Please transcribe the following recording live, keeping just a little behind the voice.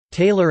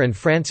Taylor and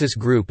Francis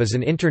Group is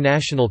an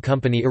international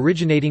company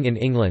originating in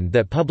England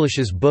that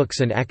publishes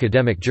books and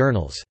academic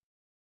journals.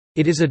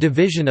 It is a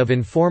division of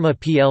Informa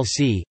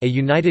plc, a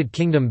United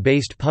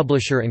Kingdom-based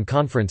publisher and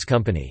conference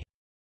company.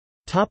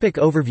 Topic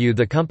overview.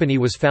 The company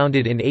was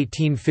founded in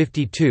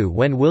 1852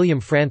 when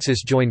William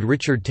Francis joined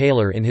Richard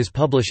Taylor in his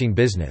publishing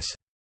business.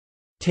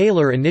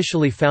 Taylor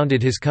initially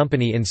founded his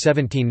company in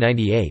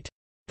 1798.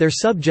 Their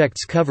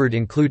subjects covered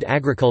include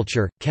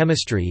agriculture,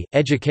 chemistry,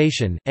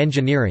 education,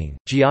 engineering,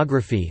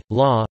 geography,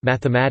 law,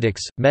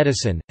 mathematics,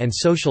 medicine, and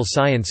social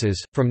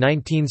sciences. From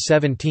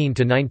 1917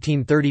 to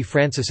 1930,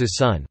 Francis's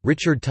son,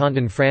 Richard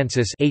Taunton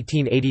Francis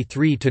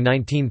 (1883 to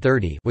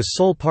 1930), was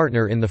sole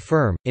partner in the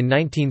firm. In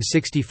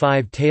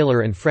 1965,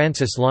 Taylor and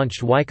Francis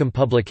launched Wycombe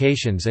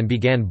Publications and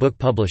began book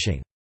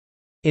publishing.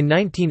 In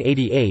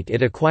 1988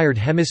 it acquired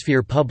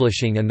Hemisphere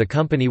Publishing and the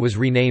company was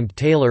renamed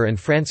Taylor and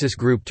Francis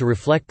Group to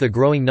reflect the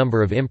growing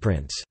number of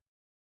imprints.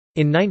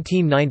 In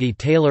 1990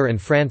 Taylor and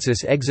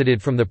Francis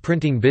exited from the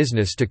printing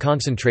business to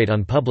concentrate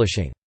on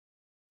publishing.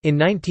 In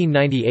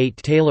 1998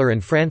 Taylor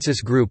and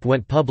Francis Group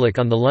went public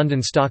on the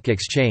London Stock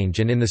Exchange,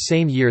 and in the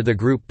same year the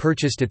group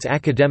purchased its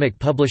academic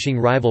publishing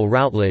rival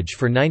Routledge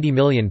for £90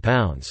 million.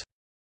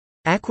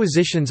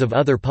 Acquisitions of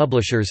other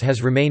publishers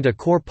has remained a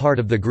core part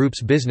of the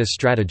group's business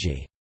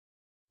strategy.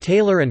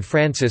 Taylor and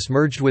Francis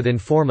merged with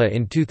Informa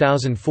in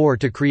 2004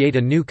 to create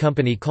a new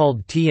company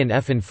called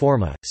T&F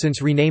Informa,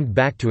 since renamed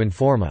back to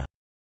Informa.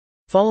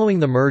 Following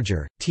the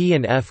merger,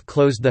 T&F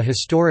closed the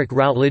historic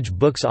Routledge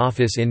Books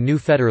office in New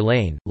Fetter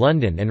Lane,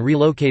 London and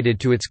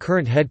relocated to its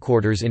current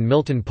headquarters in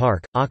Milton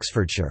Park,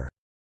 Oxfordshire.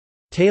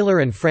 Taylor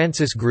and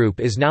Francis Group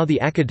is now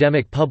the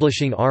academic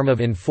publishing arm of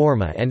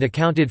Informa and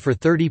accounted for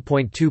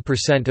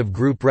 30.2% of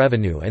group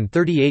revenue and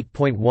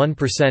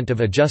 38.1% of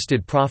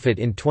adjusted profit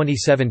in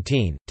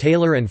 2017.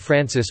 Taylor and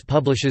Francis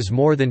publishes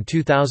more than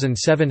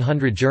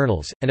 2,700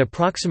 journals, and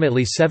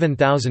approximately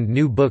 7,000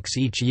 new books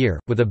each year,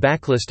 with a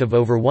backlist of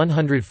over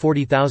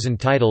 140,000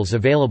 titles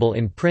available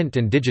in print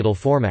and digital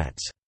formats.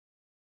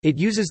 It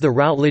uses the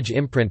Routledge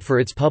imprint for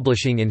its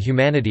publishing in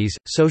humanities,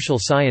 social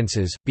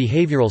sciences,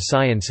 behavioral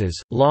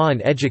sciences, law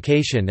and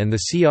education, and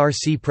the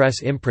CRC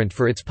Press imprint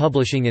for its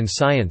publishing in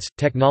science,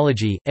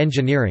 technology,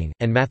 engineering,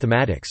 and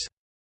mathematics.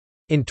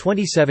 In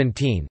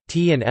 2017,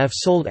 T&F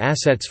sold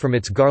assets from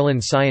its Garland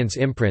Science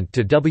imprint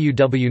to W.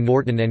 W.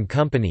 Norton &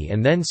 Company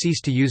and then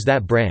ceased to use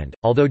that brand.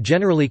 Although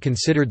generally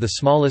considered the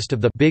smallest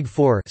of the Big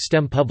Four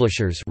STEM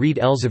publishers, Reed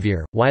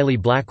Elsevier, Wiley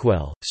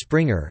Blackwell,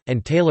 Springer,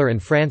 and Taylor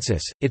and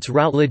Francis, its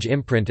Routledge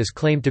imprint is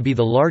claimed to be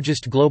the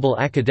largest global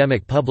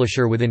academic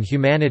publisher within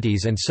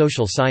humanities and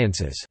social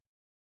sciences.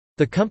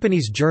 The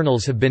company's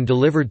journals have been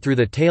delivered through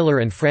the Taylor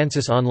and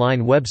Francis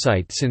online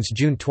website since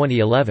June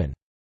 2011.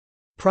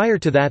 Prior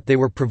to that they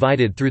were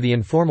provided through the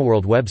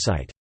InformaWorld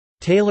website.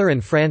 Taylor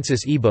and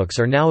Francis ebooks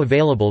are now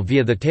available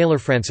via the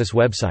Taylor-Francis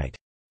website.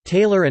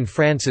 Taylor and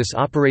Francis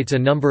operates a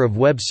number of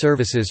web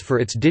services for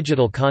its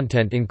digital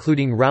content,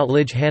 including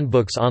Routledge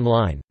Handbooks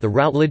Online, the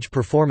Routledge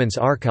Performance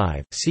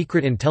Archive,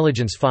 Secret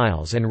Intelligence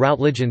Files, and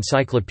Routledge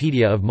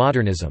Encyclopedia of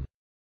Modernism.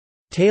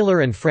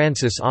 Taylor and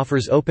Francis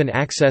offers open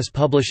access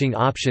publishing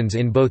options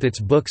in both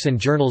its books and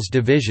journals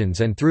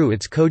divisions and through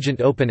its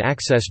Cogent Open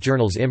Access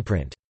Journals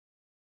imprint.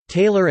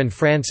 Taylor and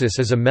Francis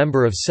is a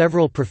member of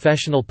several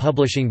professional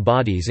publishing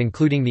bodies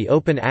including the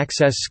Open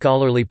Access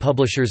Scholarly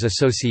Publishers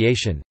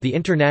Association, the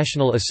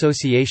International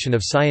Association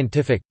of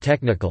Scientific,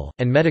 Technical,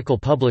 and Medical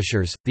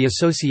Publishers, the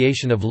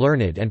Association of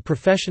Learned and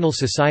Professional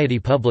Society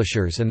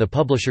Publishers, and the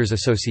Publishers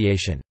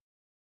Association.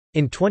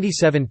 In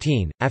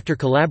 2017, after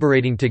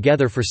collaborating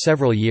together for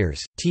several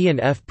years,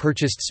 T&F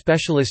purchased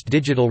specialist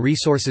digital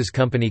resources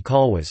company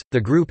Colwas.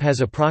 The group has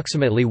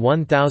approximately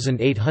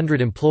 1,800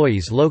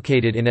 employees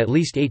located in at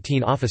least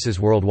 18 offices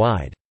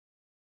worldwide.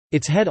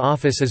 Its head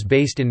office is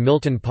based in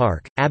Milton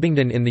Park,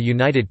 Abingdon in the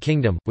United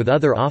Kingdom, with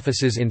other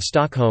offices in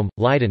Stockholm,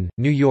 Leiden,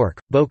 New York,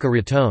 Boca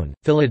Raton,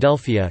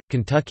 Philadelphia,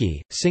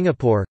 Kentucky,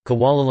 Singapore,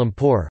 Kuala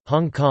Lumpur,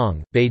 Hong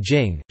Kong,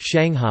 Beijing,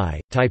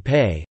 Shanghai,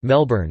 Taipei,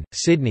 Melbourne,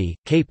 Sydney,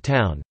 Cape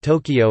Town,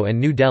 Tokyo, and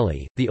New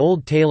Delhi. The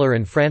old Taylor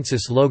and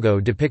Francis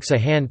logo depicts a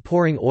hand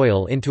pouring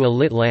oil into a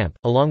lit lamp,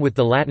 along with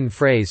the Latin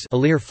phrase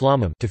alire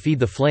flammum, to feed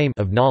the flame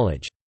of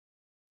knowledge.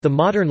 The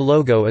modern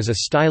logo is a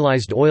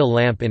stylized oil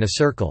lamp in a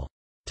circle.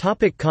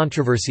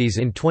 Controversies.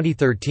 In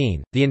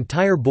 2013, the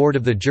entire board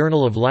of the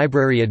Journal of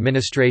Library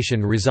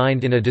Administration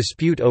resigned in a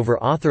dispute over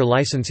author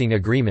licensing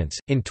agreements.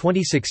 In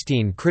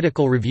 2016,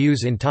 Critical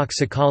Reviews in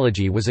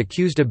Toxicology was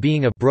accused of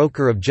being a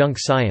broker of junk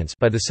science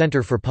by the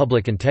Center for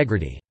Public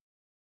Integrity.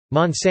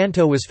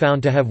 Monsanto was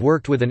found to have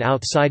worked with an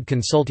outside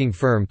consulting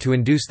firm to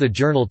induce the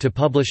journal to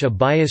publish a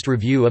biased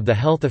review of the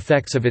health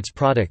effects of its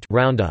product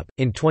Roundup.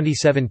 In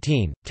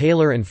 2017,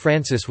 Taylor and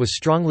Francis was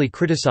strongly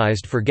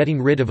criticized for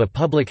getting rid of a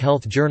public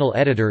health journal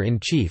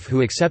editor-in-chief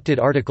who accepted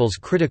articles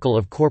critical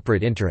of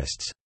corporate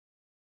interests.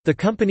 The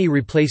company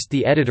replaced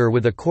the editor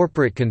with a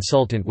corporate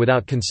consultant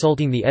without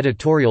consulting the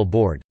editorial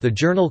board. The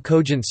journal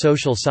Cogent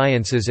Social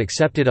Sciences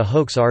accepted a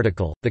hoax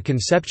article, The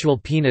Conceptual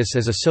Penis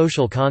as a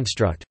Social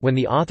Construct. When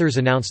the authors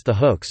announced the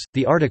hoax,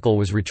 the article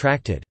was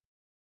retracted.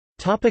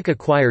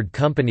 Acquired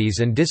companies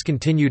and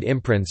discontinued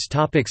imprints.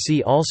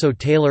 See also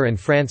Taylor and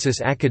Francis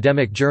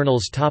Academic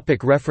Journals.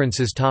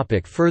 References.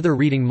 Further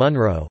reading.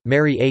 Munro,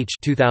 Mary H.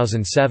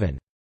 2007.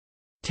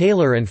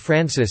 Taylor and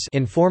Francis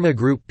Informa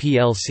Group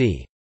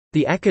plc.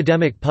 The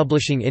Academic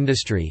Publishing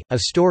Industry, A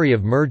Story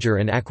of Merger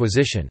and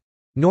Acquisition.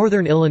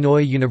 Northern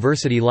Illinois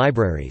University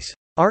Libraries.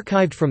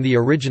 Archived from the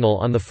original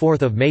on 4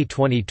 May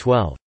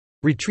 2012.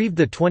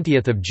 Retrieved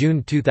 20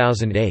 June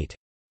 2008.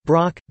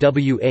 Brock,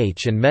 W.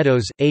 H. and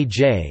Meadows, A.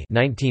 J.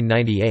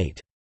 1998.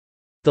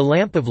 The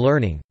Lamp of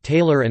Learning,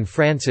 Taylor and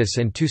Francis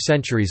and Two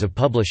Centuries of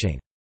Publishing.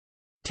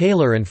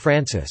 Taylor and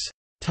Francis.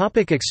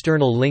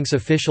 External links.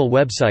 Official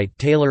website.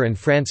 Taylor and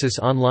Francis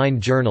Online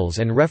Journals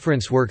and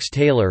Reference Works.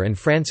 Taylor and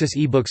Francis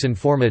eBooks.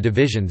 Informa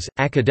Divisions,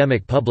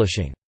 Academic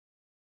Publishing.